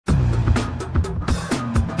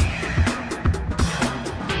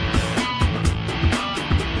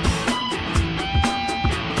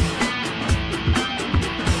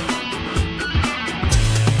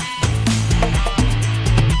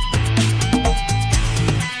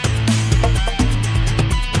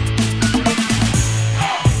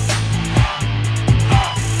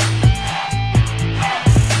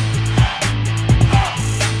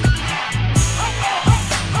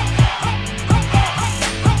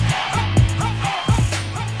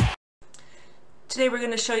Today we're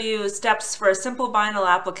going to show you steps for a simple vinyl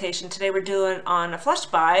application. Today we're doing on a flush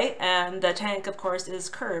by, and the tank of course is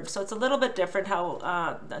curved, so it's a little bit different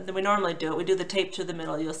how than we normally do it. We do the tape through the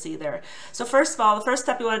middle, you'll see there. So first of all, the first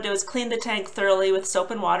step you want to do is clean the tank thoroughly with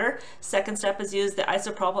soap and water. Second step is use the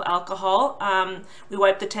isopropyl alcohol. We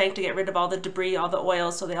wipe the tank to get rid of all the debris, all the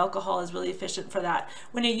oil, so the alcohol is really efficient for that.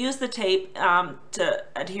 When you use the tape to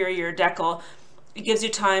adhere your decal, it gives you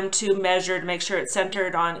time to measure to make sure it's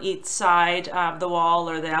centered on each side of the wall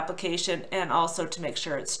or the application, and also to make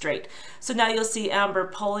sure it's straight. So now you'll see Amber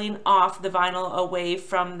pulling off the vinyl away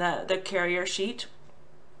from the carrier sheet.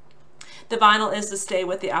 The vinyl is to stay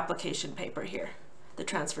with the application paper here, the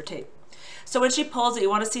transfer tape. So when she pulls it, you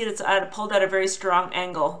want to see it's pulled at a very strong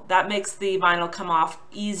angle. That makes the vinyl come off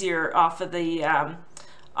easier off of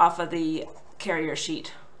the carrier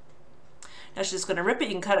sheet. Now she's just going to rip it.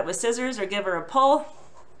 You can cut it with scissors or give her a pull.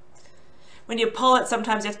 When you pull it,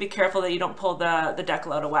 sometimes you have to be careful that you don't pull the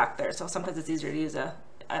decal out of whack there. So sometimes it's easier to use a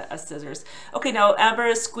scissors. Okay, now Amber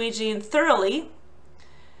is squeegeeing thoroughly.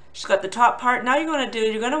 She's got the top part. Now you're going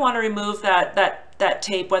to want to remove that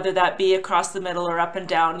tape, whether that be across the middle or up and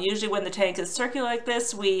down. Usually when the tank is circular like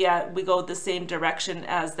this, we go the same direction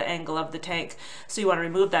as the angle of the tank. So you want to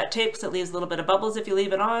remove that tape because it leaves a little bit of bubbles if you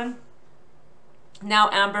leave it on.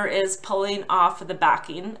 Now Amber is pulling off the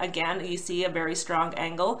backing. Again, you see a very strong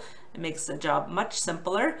angle. It makes the job much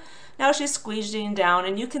simpler. Now she's squeezing down,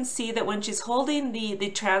 and you can see that when she's holding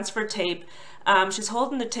the transfer tape, she's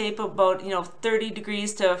holding the tape about 30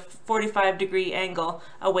 degrees to 45 degree angle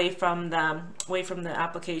away from the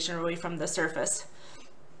application, or away from the surface.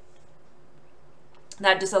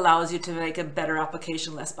 That just allows you to make a better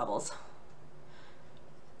application, less bubbles.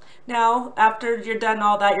 Now, after you're done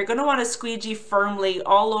all that, you're going to want to squeegee firmly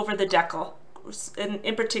all over the decal,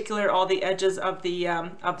 in particular all the edges of the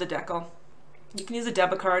decal. You can use a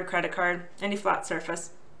debit card, credit card, any flat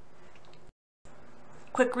surface.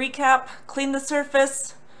 Quick recap: clean the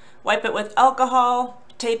surface, wipe it with alcohol,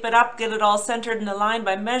 tape it up, get it all centered in the line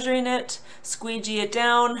by measuring it, squeegee it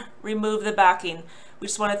down, remove the backing. We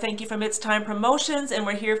just want to thank you from It's Time Promotions, and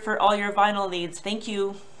we're here for all your vinyl needs. Thank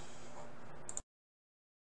you.